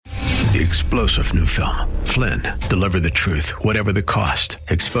The explosive new film, Flynn, deliver the truth, whatever the cost.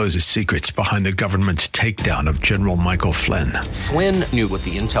 Exposes secrets behind the government's takedown of General Michael Flynn. Flynn knew what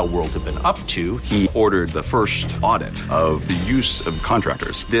the intel world had been up to. He ordered the first audit of the use of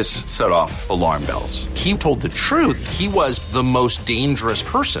contractors. This set off alarm bells. He told the truth. He was the most dangerous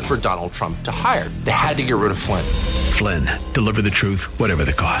person for Donald Trump to hire. They had to get rid of Flynn. Flynn, deliver the truth, whatever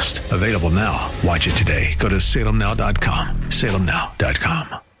the cost. Available now. Watch it today. Go to salemnow.com.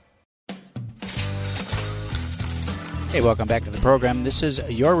 salemnow.com. Hey, welcome back to the program. This is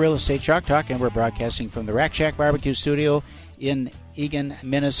your Real Estate Chalk Talk, and we're broadcasting from the Rack Shack Barbecue Studio in Eagan,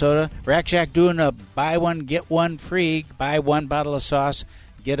 Minnesota. Rack Shack doing a buy one, get one free. Buy one bottle of sauce,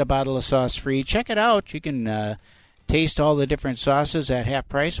 get a bottle of sauce free. Check it out. You can taste all the different sauces at half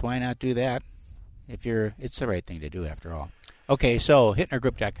price. Why not do that? It's the right thing to do after all. Okay, so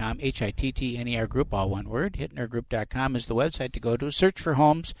hittnergroup.com, Hittner Group, all one word. Hittnergroup.com is the website to go to. Search for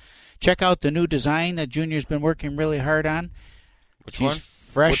homes. Check out the new design that Junior's been working really hard on. Which She's one?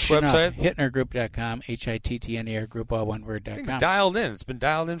 Freshen Which website? Hittnergroup.com, Hittner Group, all one word. It's dialed in. It's been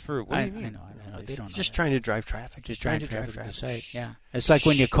dialed in for, what do you mean? I know. They don't know Just that. trying to drive traffic. Just trying to drive traffic to the site. Yeah, it's like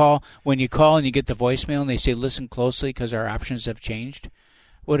when you call and you get the voicemail and they say listen closely because our options have changed.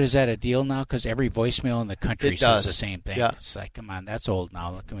 What is that, a deal now? Because every voicemail in the country says the same thing. Yeah. It's like, come on, that's old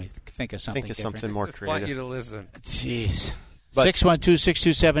now. Can we think of something different? Something more I creative. want you to listen. Jeez. But-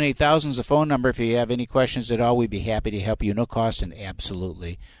 612-627-8000 is the phone number. If you have any questions at all, we'd be happy to help you. No cost and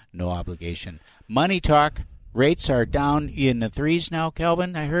absolutely no obligation. Money Talk. Rates are down in the threes now,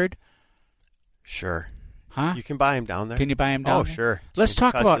 Calvin, I heard. Sure. Huh? You can buy them down there. Can you buy them down there? Sure. Let's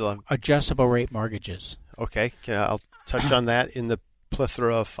talk Cost you about adjustable rate mortgages. Okay. I'll touch on that in the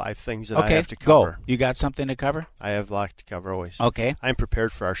plethora of 5 things that I Okay, have to cover. go. You got something to cover? I have a lot to cover always. Okay. I'm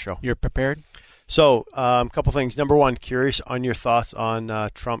prepared for our show. You're prepared? So, a couple things. Number one, curious on your thoughts on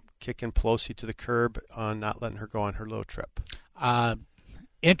Trump kicking Pelosi to the curb on not letting her go on her little trip.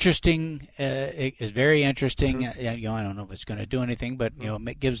 Interesting. It is very interesting. I don't know if it's going to do anything, but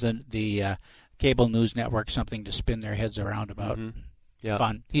it gives the cable news network something to spin their heads around about. Yeah.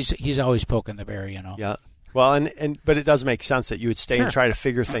 Fun. He's always poking the bear, Yeah. Well, but it does make sense that you would stay and try to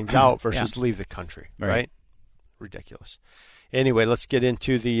figure things out versus leave the country, right? Ridiculous. Anyway, let's get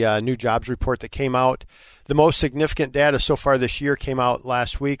into the new jobs report that came out. The most significant data so far this year came out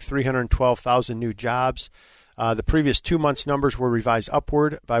last week, 312,000 new jobs. The previous 2 months' numbers were revised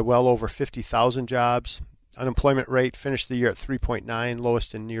upward by well over 50,000 jobs. Unemployment rate finished the year at 3.9,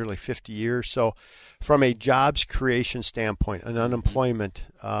 lowest in nearly 50 years. So from a jobs creation standpoint, an unemployment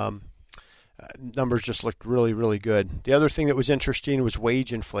numbers just looked really, really good. The other thing that was interesting was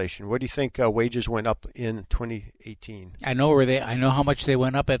wage inflation. What do you think wages went up in 2018? I know how much they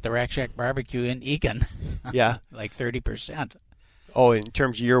went up at the Rack Shack Barbecue in Eagan. Yeah. Like 30%. Oh, in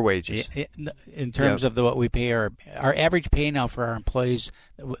terms of your wages? In terms of what we pay, our average pay now for our employees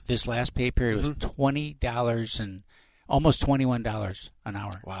this last pay period was $20 and almost $21 an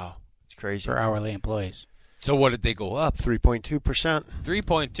hour. Wow. It's crazy. For hourly employees. So what did they go up? 3.2%.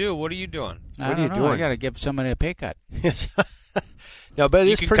 3.2. What are you doing? What are you doing? I got to give somebody a pay cut. Yes. No, but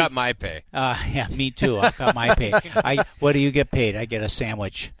you it's can pretty... cut my pay. Yeah, me too. I'll cut my pay. What do you get paid? I get a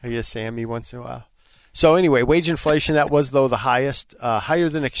sandwich. I get a Sammy once in a while. So anyway, wage inflation, that was, though, the highest, higher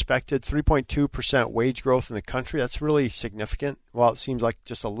than expected, 3.2% wage growth in the country. That's really significant. Well, it seems like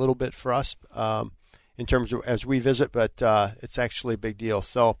just a little bit for us in terms of as we visit, but it's actually a big deal.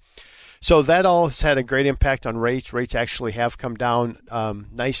 So that all has had a great impact on rates. Rates actually have come down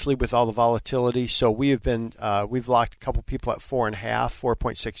nicely with all the volatility. So we've locked a couple people at 4.5,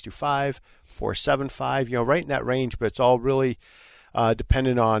 4.625, 4.75, right in that range. But it's all really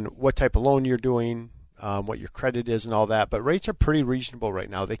dependent on what type of loan you're doing, what your credit is, and all that. But rates are pretty reasonable right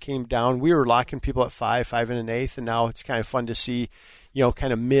now. They came down. We were locking people at 5 1/8, and now it's kind of fun to see,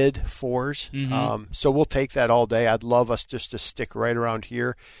 kind of mid 4s. So we'll take that all day. I'd love us just to stick right around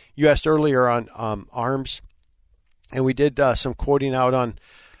here. You asked earlier on ARMs, and we did some quoting out on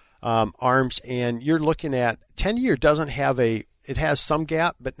ARMs, and you're looking at 10-year doesn't have it has some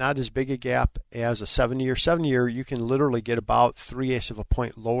gap, but not as big a gap as a 7-year. 7-year, you can literally get about 3/8 of a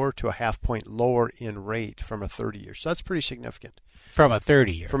point lower to a half point lower in rate from a 30-year. So that's pretty significant. From a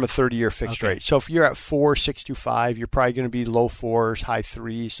 30-year? From a 30-year fixed rate. So if you're at 4.625, you're probably going to be low 4s, high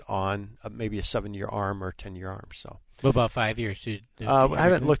 3s on maybe a 7-year ARM or 10-year ARM. So. What about 5 years? I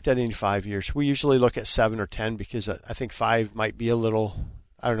haven't looked at any 5 years. We usually look at 7 or 10 because I think 5 might be a little,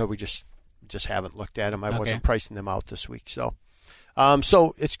 I don't know, we just haven't looked at them. I wasn't pricing them out this week. So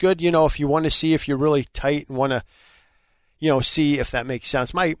it's good, if you want to see if you're really tight and want to, see if that makes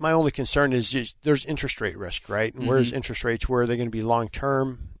sense. My only concern is there's interest rate risk, right? And where's interest rates? Where are they going to be long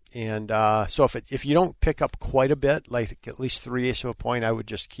term? And so if you don't pick up quite a bit, like at least 3/8 of a point, I would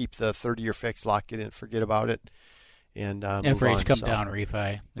just keep the 30-year fix, lock it in, forget about it, and move if rates on. come So, down,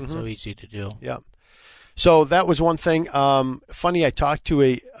 refi. It's so easy to do. yeah. So that was one thing. Funny, I talked to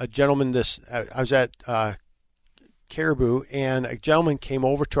a gentleman. I was at Caribou, and a gentleman came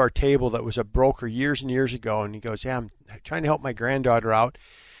over to our table that was a broker years and years ago, and he goes, "Yeah, I'm trying to help my granddaughter out,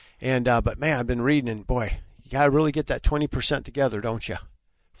 and but man, I've been reading, and boy, you got to really get that 20% together, don't you,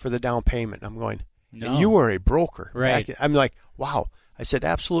 for the down payment?" I'm going, No. and you were a broker, Right? I'm like, wow. I said,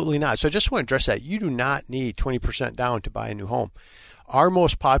 absolutely not. So I just want to address that. You do not need 20% down to buy a new home. Our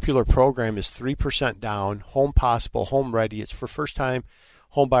most popular program is 3% down, Home Possible, Home Ready. It's for first-time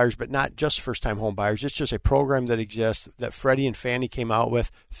home buyers, but not just first-time home buyers. It's just a program that exists that Freddie and Fannie came out with,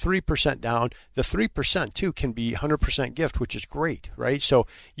 3% down. The 3%, too, can be 100% gift, which is great, right? So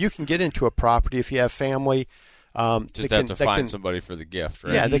you can get into a property if you have family. Just have to find somebody for the gift,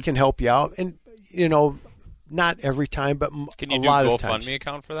 right? Yeah, they can help you out. And, not every time, but Can you a do lot a of times. GoFundMe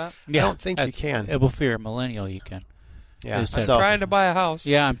account for that? I don't think you can. Well, if you're a millennial, you can. Yeah, I'm so, Trying to buy a house.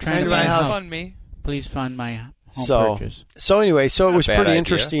 Yeah, I'm trying to buy a Trying to buy a house. house. Fund me. Please fund my home so purchase. anyway, so it Not a was bad pretty idea.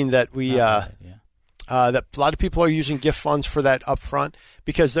 interesting that we Yeah. that a lot of people are using gift funds for that up front,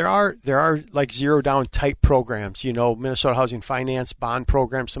 because there are like zero down type programs, Minnesota Housing Finance bond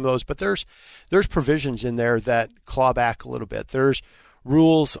programs, some of those, but there's provisions in there that claw back a little bit. There's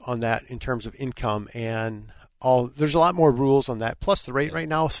rules on that in terms of income and all. There's a lot more rules on that. Plus the rate right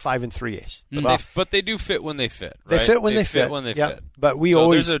now is 5 3/8. But they do fit when they fit, They right? fit when they fit. when they Yep. fit. But we so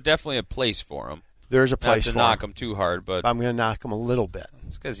always there's definitely a place for them. there's a Not place to for knock 'em. them too hard, but I'm going to knock them a little bit.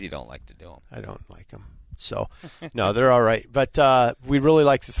 it's because you don't like to do them. I don't like them. So, no, they're all right. But we really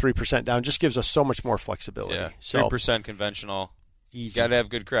like the 3% down. Just gives us so much more flexibility. Yeah, So 3% conventional. easy. Got to have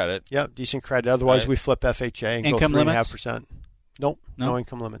good credit. Yep, decent credit. Otherwise, Right. we flip FHA and Income go limits? 3.5%. Nope, no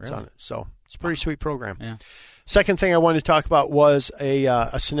income limits Really? on it. So it's a pretty sweet program. Yeah. Second thing I wanted to talk about was a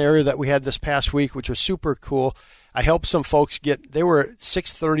scenario that we had this past week, which was super cool. I helped some folks they were at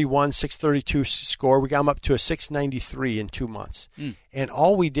 631, 632 score. We got them up to a 693 in 2 months. And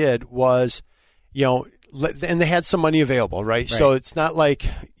all we did was, and they had some money available, right? So it's not like,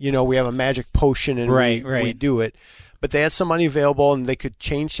 we have a magic potion and we do it. But they had some money available and they could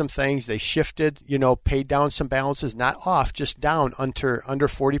change some things. They shifted, paid down some balances, not off, just down under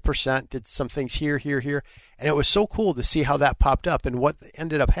 40%, did some things here. And it was so cool to see how that popped up. And what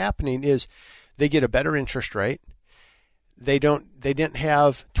ended up happening is they get a better interest rate. They didn't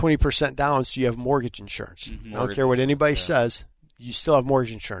have 20% down, so you have mortgage insurance. I don't care what anybody says, you still have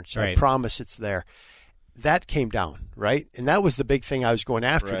mortgage insurance. I promise it's there. That came down, right? And that was the big thing I was going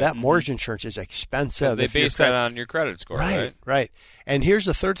after. Right. That mortgage insurance is expensive. They base that on your credit score, right? Right. And here's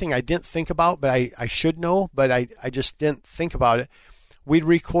the third thing I didn't think about, but I should know, but I just didn't think about it. We'd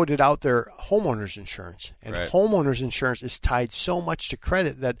requoted out their homeowner's insurance. And homeowner's insurance is tied so much to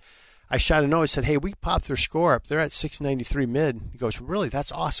credit that I shot a note and said, hey, we popped their score up. They're at 693 mid. He goes, really?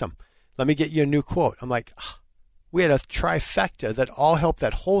 That's awesome. Let me get you a new quote. I'm like, we had a trifecta that all helped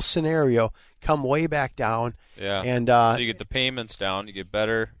that whole scenario come way back down. Yeah. And so you get the payments down, you get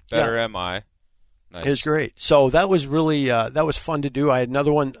better MI. Nice. It was great. So that was really that was fun to do. I had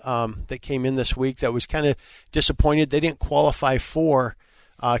another one that came in this week that was kind of disappointed. They didn't qualify for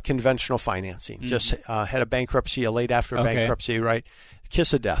conventional financing. Just had a bankruptcy, a late after a bankruptcy, right?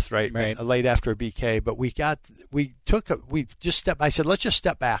 Kiss of death, right? A late after a BK. But I said, let's just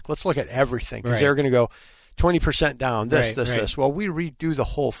step back. Let's look at everything, because they're going to go 20% down, this. Well, we redo the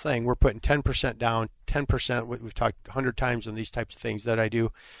whole thing. We're putting 10% down, 10%. We've talked 100 times on these types of things that I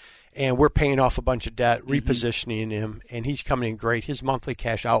do. And we're paying off a bunch of debt, repositioning him, and he's coming in great. His monthly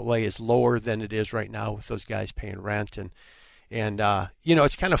cash outlay is lower than it is right now with those guys paying rent. And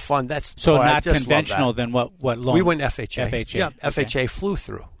it's kind of fun. That's not conventional than what loan? We went FHA. FHA. Yeah, FHA flew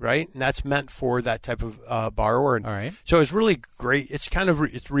through, right? And that's meant for that type of borrower. And all right. So it's really great. It's kind of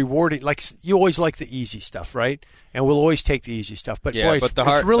it's rewarding. Like, you always like the easy stuff, right? And we'll always take the easy stuff. But boy, but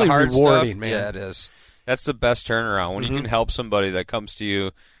it's really the hard rewarding, stuff, man. Yeah, it is. That's the best turnaround when you can help somebody that comes to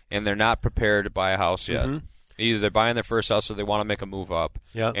you and they're not prepared to buy a house yet. Either they're buying their first house or they want to make a move up,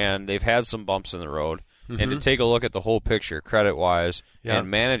 and they've had some bumps in the road. And to take a look at the whole picture, credit-wise, and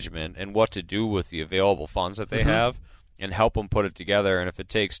management, and what to do with the available funds that they have, and help them put it together. And if it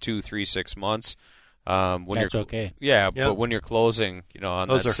takes 2, 3, 6 months, that's okay. Yeah, but when you're closing, on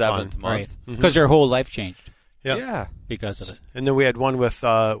Those that are 7th fun. month, Because their whole life changed yeah, because of it. And then we had one with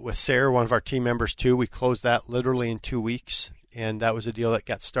Sarah, one of our team members too. We closed that literally in 2 weeks, and that was a deal that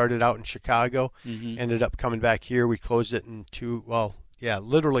got started out in Chicago, ended up coming back here. We closed it in Yeah,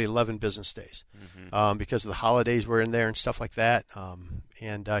 literally 11 business days because of the holidays were in there and stuff like that.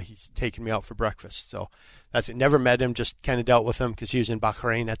 And he's taken me out for breakfast. So that's it. Never met him, just kind of dealt with him because he was in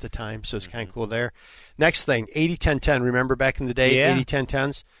Bahrain at the time. So it's kind of cool there. Next thing, 80-10-10. Remember back in the day,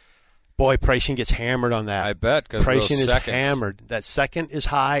 80-10-10s? Boy, pricing gets hammered on that. I bet, because pricing is hammered. That second is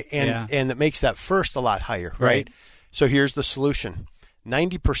high, and it makes that first a lot higher, right? So here's the solution.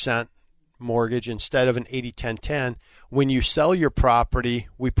 90% mortgage instead of an 80-10-10. When you sell your property,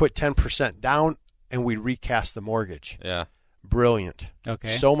 we put 10% down and we recast the mortgage. Yeah. Brilliant.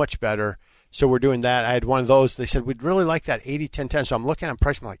 Okay. So much better. So we're doing that. I had one of those. They said, we'd really like that 80-10-10. So I'm looking at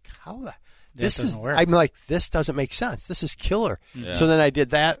price. I'm like, how the... I'm like, this doesn't make sense. This is killer. Yeah. So then I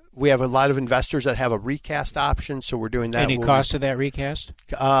did that. We have a lot of investors that have a recast option, so we're doing that. Any cost of that recast?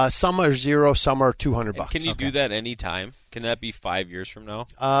 Some are $0, some are $200. And can you do that any time? Can that be 5 years from now?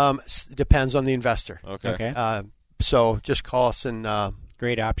 Depends on the investor. Okay. So just call us and...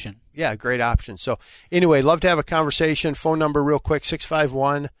 great option. Yeah, great option. So anyway, love to have a conversation. Phone number real quick,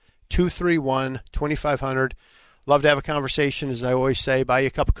 651-231-2500. Love to have a conversation, as I always say. Buy you a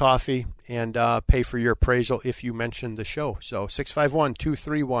cup of coffee and pay for your appraisal if you mention the show. So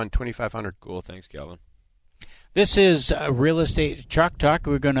 651-231-2500. Cool. Thanks, Calvin. This is Real Estate Chalk Talk.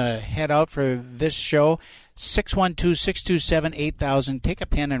 We're going to head out for this show. 612-627-8000. Take a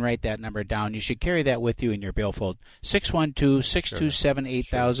pen and write that number down. You should carry that with you in your billfold.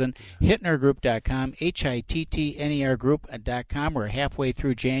 612-627-8000. HittnerGroup.com. HITTNER Group.com. We're halfway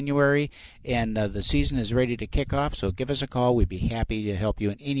through January, and the season is ready to kick off, so give us a call. We'd be happy to help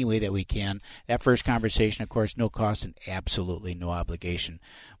you in any way that we can. That first conversation, of course, no cost and absolutely no obligation.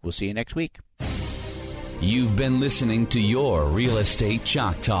 We'll see you next week. You've been listening to Your Real Estate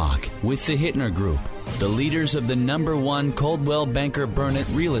Chalk Talk with the Hittner Group, the leaders of the #1 Coldwell Banker Burnett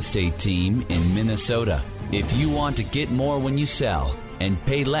real estate team in Minnesota. If you want to get more when you sell and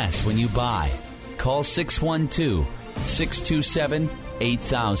pay less when you buy, call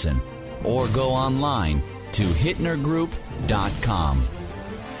 612-627-8000 or go online to HittnerGroup.com.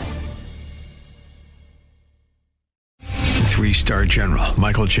 3-star General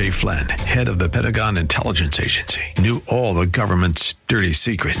Michael J. Flynn, head of the Pentagon Intelligence Agency, knew all the government's dirty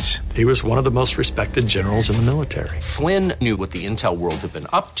secrets. He was one of the most respected generals in the military. Flynn knew what the intel world had been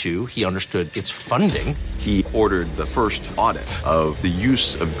up to. He understood its funding. He ordered the first audit of the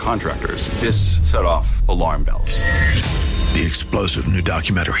use of contractors. This set off alarm bells. The explosive new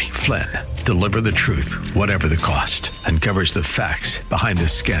documentary, Flynn, Deliver the Truth, Whatever the Cost, uncovers the facts behind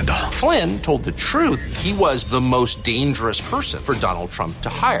this scandal. Flynn told the truth. He was the most dangerous person for Donald Trump to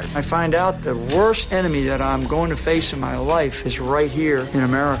hire. I find out the worst enemy that I'm going to face in my life is right here in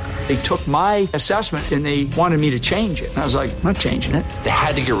America. They took my assessment and they wanted me to change it. And I was like, I'm not changing it. They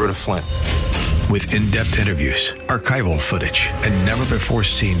had to get rid of Flynn. With in-depth interviews, archival footage, and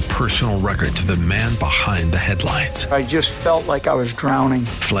never-before-seen personal records of the man behind the headlines. I just felt like I was drowning.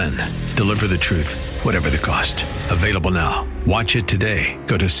 Flynn, Deliver the Truth, Whatever the Cost. Available now. Watch it today.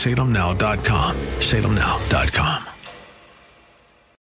 Go to salemnow.com. salemnow.com.